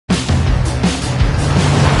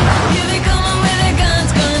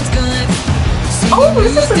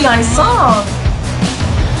really nice song.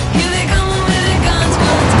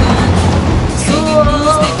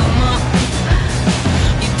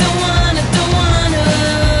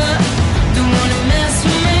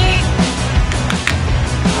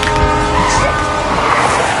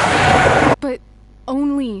 But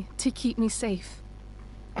only to keep me safe.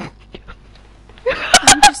 I'm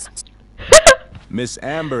just... Miss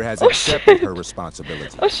Amber has accepted her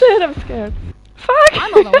responsibility. Oh shit, I'm scared. Fuck!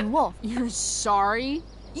 I'm a lone wolf. You're sorry?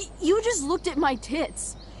 You just looked at my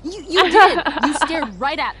tits. You did. You stared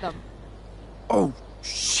right at them. Oh,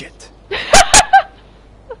 shit.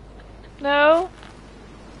 No,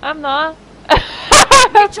 I'm not.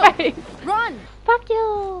 Mitchell, run! Fuck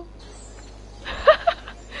you!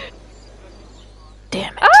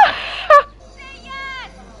 Damn it.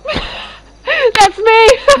 That's me!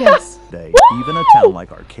 Yes. Day, even a town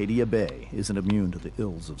like Arcadia Bay isn't immune to the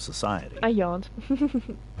ills of society. I yawned.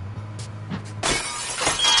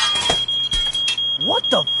 What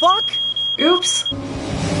the fuck? Oops.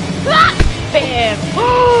 Bam!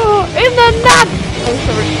 In the nuts! Oh,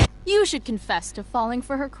 sorry. You should confess to falling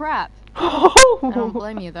for her crap. I don't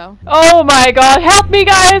blame you, though. Oh my god, help me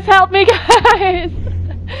guys! Help me guys!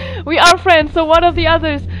 We are friends, so one of the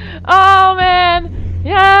others. Oh man!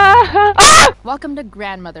 Yeah! Ah! Welcome to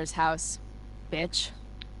grandmother's house, bitch.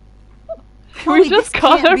 We just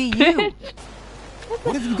call her bitch.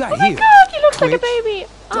 What have you got Oh my here? god, he looks like a Twitch? baby!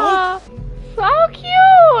 Ah, so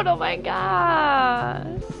cute! Oh my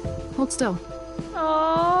god! Hold still.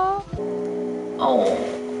 Aww. Oh,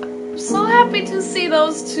 I'm so happy to see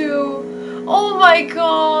those two. Oh my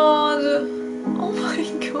god. Oh my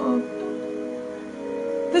god.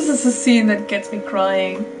 This is a scene that gets me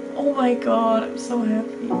crying. Oh my god, I'm so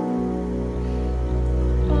happy.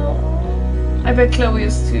 Oh, I bet Chloe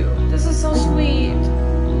is too. This is so sweet.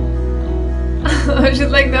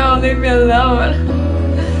 She's like, no, leave me alone.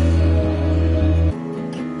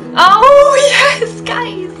 Oh yes,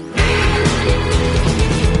 guys!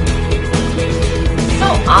 So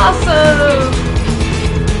awesome!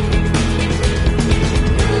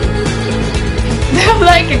 They're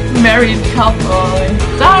like a married couple.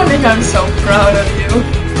 Darling, I'm so proud of you.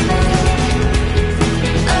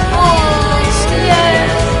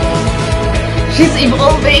 She's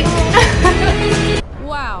evolving!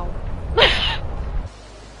 Wow.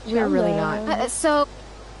 We're really not. So...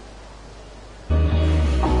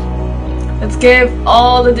 Let's give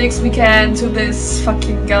all the dicks we can to this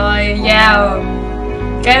fucking guy. Yeah.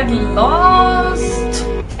 Get lost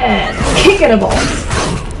and kick in the balls.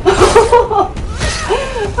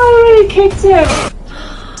 I already kicked him.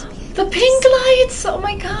 The pink lights! Oh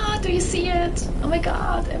my god, do you see it? Oh my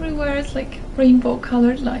god, everywhere it's like rainbow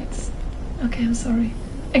colored lights. Okay, I'm sorry.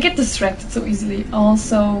 I get distracted so easily.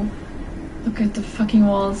 Also, look at the fucking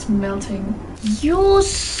walls melting.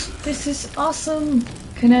 Yes! This is awesome.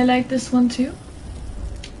 Can I like this one too?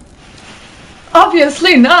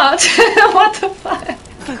 Obviously not! What the fuck?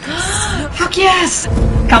 Fuck yes!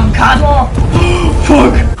 Come cuddle!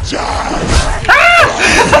 Fuck! Ah!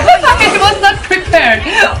 I was not prepared!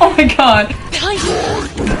 Oh my god! Behind you!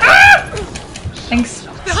 Ah! Thanks.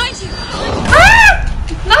 Behind you! Ah!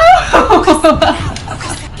 No!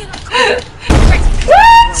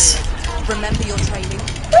 What? Remember your training.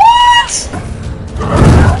 What?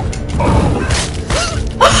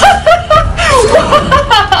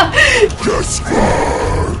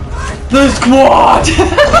 The squad!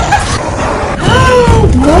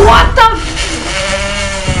 What the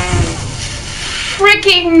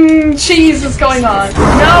freaking cheese is going on?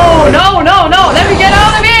 No, no, no, no! Let me get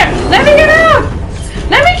out of here! Let me get out!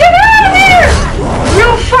 Let me get out of here!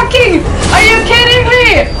 You fucking... Are you kidding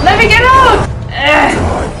me? Let me get out!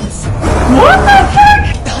 What the fuck?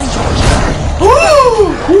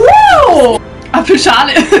 Whoa!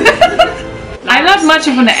 Apfelschale. I'm not much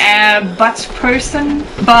of an butt person,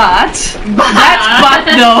 but that's butt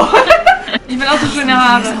though. Ich will auch so schöne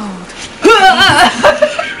Haare.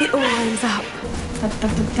 It all lines up.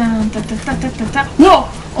 Whoa!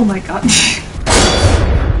 Oh my god.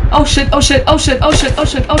 Oh shit, oh shit, oh shit, oh shit, oh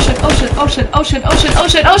shit, oh shit, oh shit, oh shit, oh shit, oh shit, oh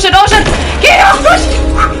shit, oh shit, oh shit! Get off!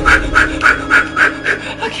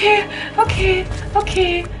 Okay, okay,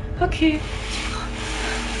 okay, okay.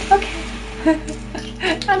 Okay.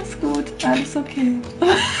 Alles gut, alles okay.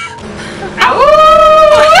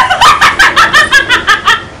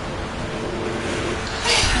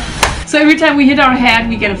 So every time we hit our head,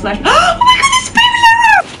 we get a flash. Oh my god, it's baby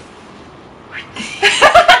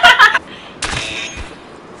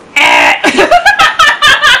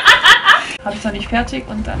Hab ich noch nicht fertig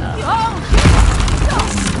und danach.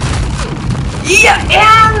 Ihr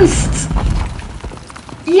Ernst?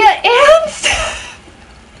 Ihr Ernst?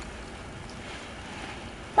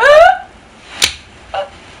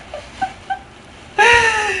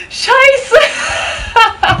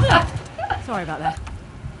 Sorry about that.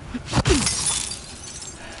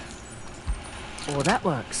 Oh, that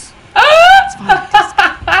works. It's fine.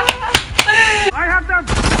 I have them!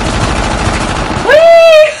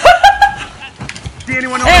 See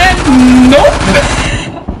anyone over Nope!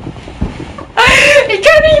 Ich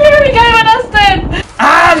kann nicht mehr, wie geil war das denn?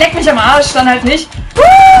 Ah, leck mich am Arsch, dann halt nicht.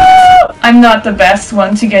 Woo! I'm not the best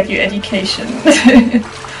one to get you education.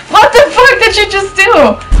 What the fuck did you just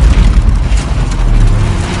do?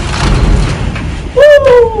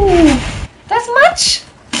 Woo! That's much?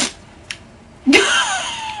 Wie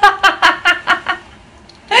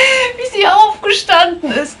sie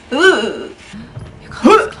aufgestanden ist.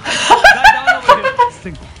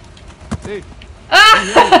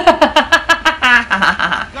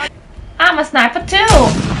 I'm a sniper too!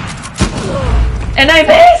 And I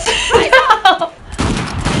missed!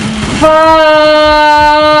 Fuck!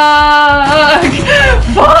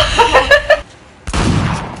 Fuck!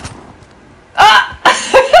 Ah!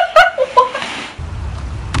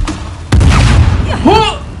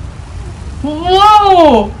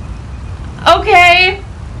 Whoa! Okay.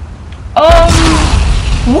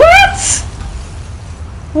 What?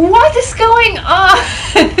 What is going on?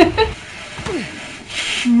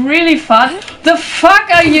 Really fun. The fuck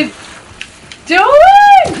are you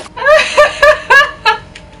doing?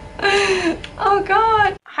 Oh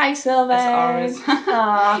god. Hi, Sylvain.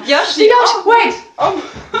 Yoshi, oh, wait! Oh.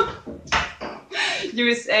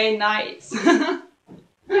 USA nice.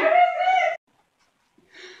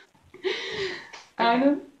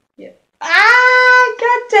 Adam? Yeah. Ah, I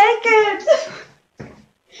can't take it!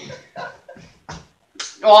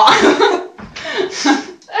 Oh.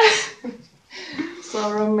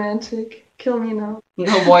 So romantic. Kill me now.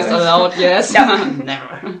 No voice allowed, yes.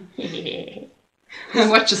 Never.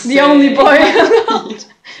 What you say? The only boy allowed.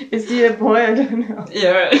 Is he a boy? I don't know.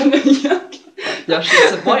 Yeah. Yeah,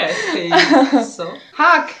 she's a boy, I think. So.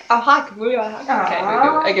 Hug! A hug! Will you a hug? Okay,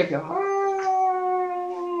 I give you a hug.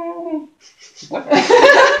 What?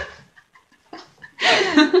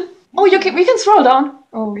 Oh, we can scroll down.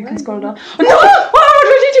 Oh, we can scroll down. Oh, no! What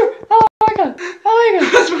did you do? Oh my god! Oh my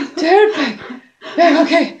god! Dirtbag! Yeah,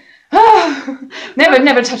 okay.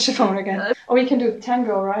 Never touch the phone again. Oh, we can do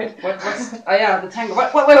tango, right? What's? Oh yeah, the tango.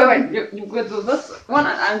 Wait. You go do this one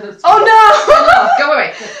and I'm this. Oh no! Go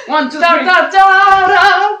away. 1, 2, 3.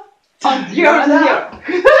 On here and here.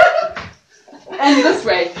 And this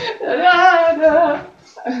way.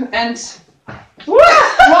 And.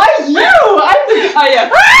 Why you? I'm the. Oh yeah.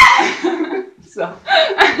 So.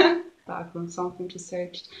 Background something to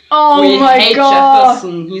say. Oh we my hate god!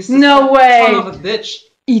 Jefferson. He's No way! Son of a bitch.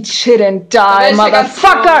 Eat shit and die,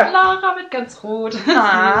 motherfucker! Lara wird ganz rot.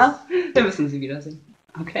 Ah. Wir müssen sie wiedersehen.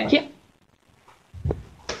 Okay. Hier.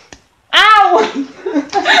 Ow!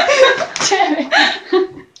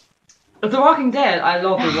 The Walking Dead. I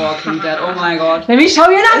love The Walking Dead. Oh my god. Let me show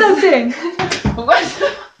you another thing. What?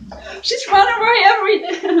 She's running away every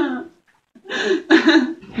day.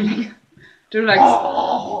 Do like.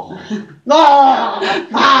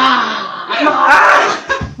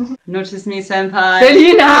 Notice me, senpai.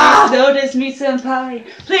 Selina! Please notice me, senpai.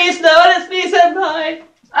 Please notice me, senpai.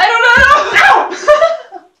 I don't know.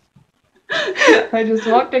 I just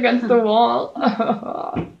walked against the wall.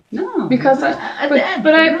 No. Because I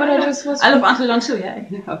just was. I love Until Dawn too. Yeah.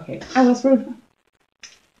 Okay. I was rude.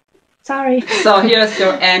 Sorry. So here's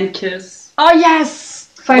your end kiss. Oh yes!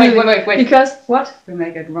 Finally. Wait. Because what? We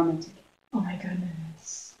make it romantic. Oh my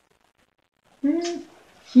goodness.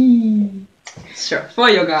 Sure. For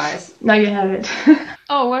you guys. Now you have it.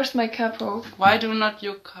 Oh, where's my capo? Why do not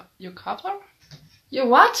you cover? You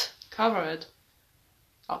what? Cover it.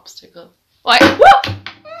 Obstacle. Why? What?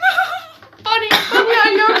 Buddy,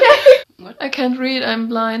 are you okay? What? I can't read, I'm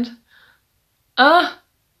blind. I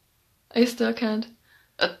still can't.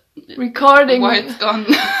 Recording. Why it's gone?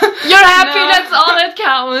 You're happy, No. that's all that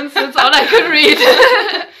counts. That's all I could read.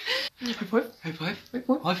 High five. High five.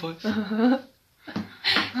 High five.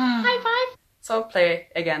 High five. So play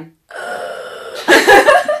again.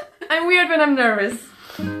 I'm weird when I'm nervous.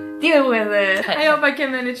 Deal with it. I hope I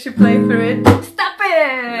can manage to play through it. Stop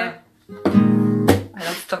it! I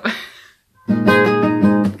don't stop it.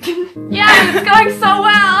 Yeah, it's going so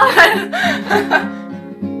well!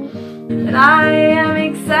 And I am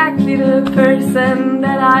exactly the person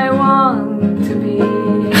that I want to be.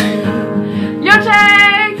 Your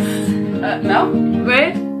text! No?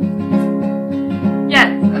 Wait. Yes.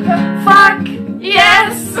 Fuck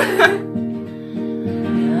yes!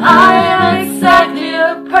 I am exactly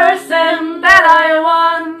the person that I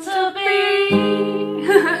want to be.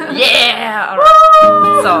 Yeah!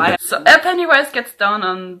 So Pennywise gets down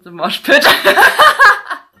on the mosh pit.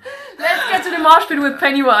 Let's get to mosh pit with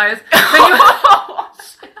Pennywise.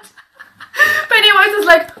 Pennywise is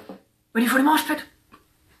like, ready for the mosh pit?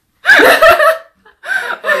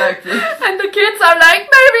 Or like this. And the kids are like,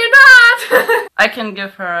 maybe not! I can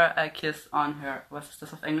give her a kiss on her. What is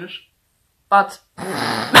this of English? But.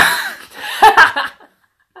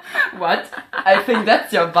 What? I think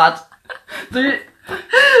that's your butt. Don't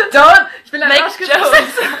make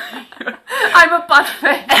jokes. I'm a butt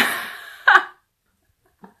fan.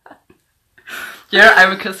 Here, I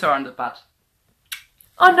will kiss her on the butt.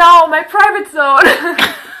 Oh no, my private zone.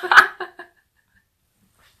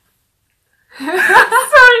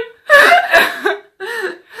 Sorry.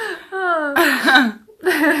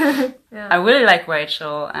 Yeah. I really like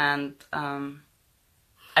Rachel and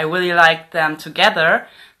I really like them together,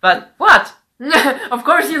 but what? Of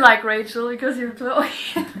course you like Rachel because you're Chloe.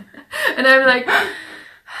 And I'm like,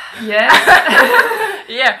 yeah.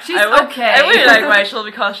 Yeah, she's okay. I really like Rachel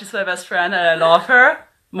because she's my best friend and I love her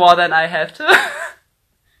more than I have to.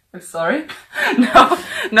 I'm sorry. No,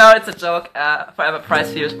 it's a joke. Forever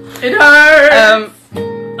Pricefield. It hurts.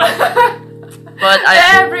 But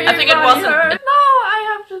I think it wasn't. No,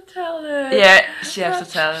 I have to tell it. Yeah, she has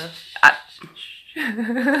to tell it.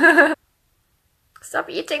 Stop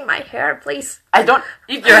eating my hair, please. I don't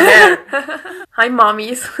eat your hair. Hi,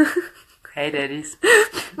 mommies. Hey, daddies.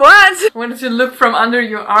 What? I wanted to look from under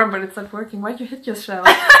your arm, but it's not working. Why'd you hit yourself?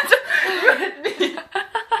 You hit me.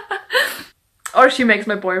 Or she makes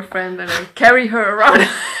my boyfriend and I carry her around.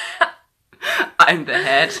 I'm the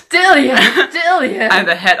head. Dillian! I'm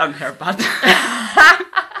the head on her butt.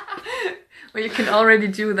 Well, you can already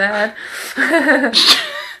do that.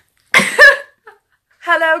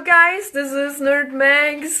 Hello guys, this is Nerd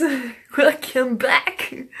Mags. Welcome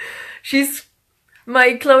back.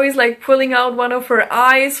 Chloe's like pulling out one of her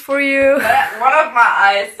eyes for you. One of my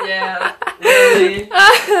eyes, yeah. Really.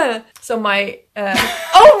 So oh my god!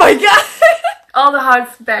 All the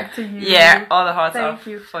hearts back to you. Yeah, all the hearts Thank are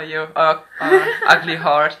you. for you. Ugly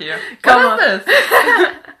heart here. Come what is this?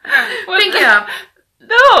 Pick it up.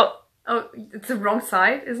 No! Oh, it's the wrong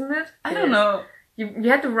side, isn't it? I don't know. You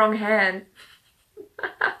had the wrong hand.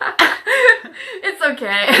 It's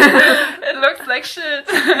okay. It looks like shit.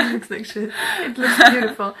 It looks like shit. It looks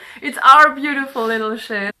beautiful. It's our beautiful little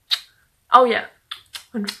shit. Oh yeah.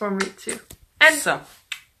 And for me too. And so.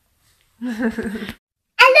 I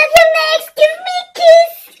love you, Max. Give me a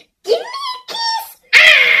kiss. Give me a kiss.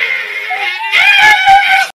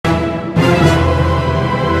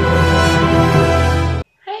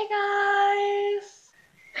 Hey guys!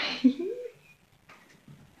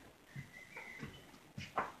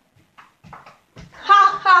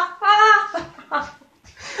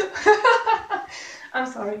 I'm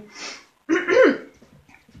sorry.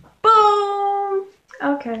 Boom!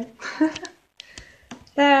 Okay.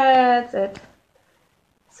 That's it.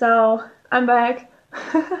 So, I'm back.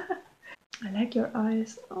 I like your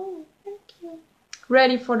eyes. Oh, thank you.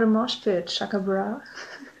 Ready for the mosh pit, Shaka bra.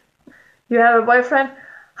 You have a boyfriend?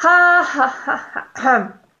 Ha ha ha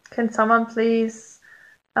ha. Can someone please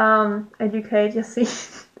educate your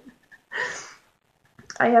seat?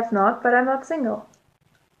 I have not, but I'm not single.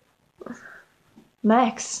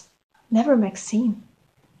 Max, never Maxine.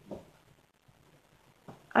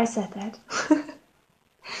 I said that.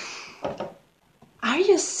 Are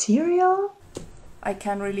you serious? I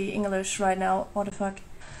can't really English right now. What the fuck?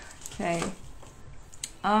 Okay.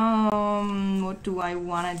 What do I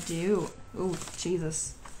wanna do? Oh,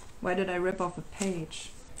 Jesus. Why did I rip off a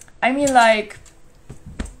page? I mean, like,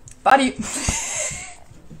 body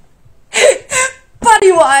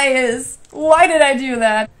wise. Why did I do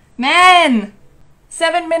that? Man!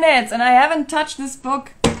 7 minutes and I haven't touched this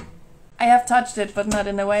book. I have touched it, but not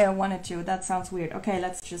in the way I wanted to. That sounds weird. Okay,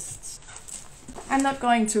 let's just... I'm not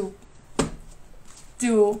going to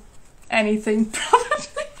do anything,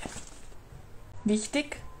 probably.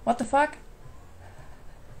 Wichtig? What the fuck?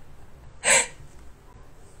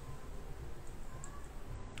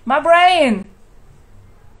 My brain!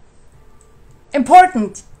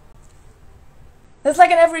 Important! That's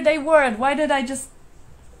like an everyday word. Why did I just...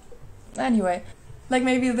 Anyway. Like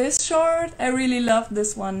maybe this short? I really love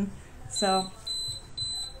this one. So...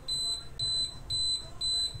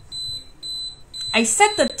 I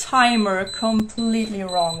set the timer completely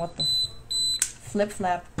wrong. What the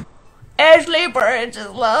flip-flap. Ashley Burgess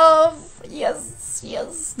love! Yes,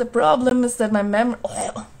 yes. The problem is that my memory...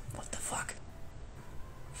 Oh, what the fuck?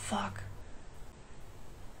 Fuck.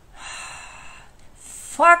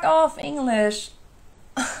 Fuck off, English.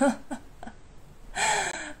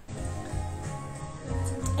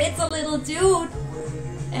 It's a little dude.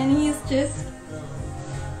 And he's just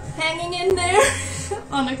hanging in there.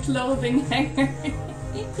 on a clothing hanger.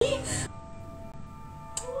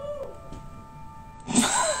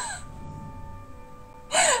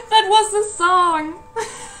 That was the song!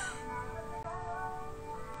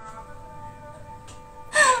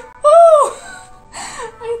 Woo!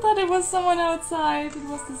 I thought it was someone outside. It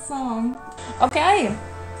was the song. Okay,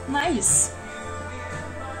 nice.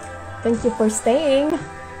 Thank you for staying.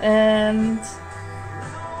 And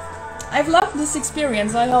I've loved this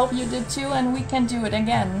experience. I hope you did too, and we can do it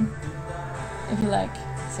again if you like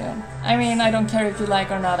soon. I mean, I don't care if you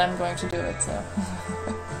like or not, I'm going to do it, so.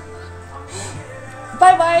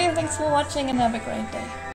 Bye bye, thanks for watching and have a great day.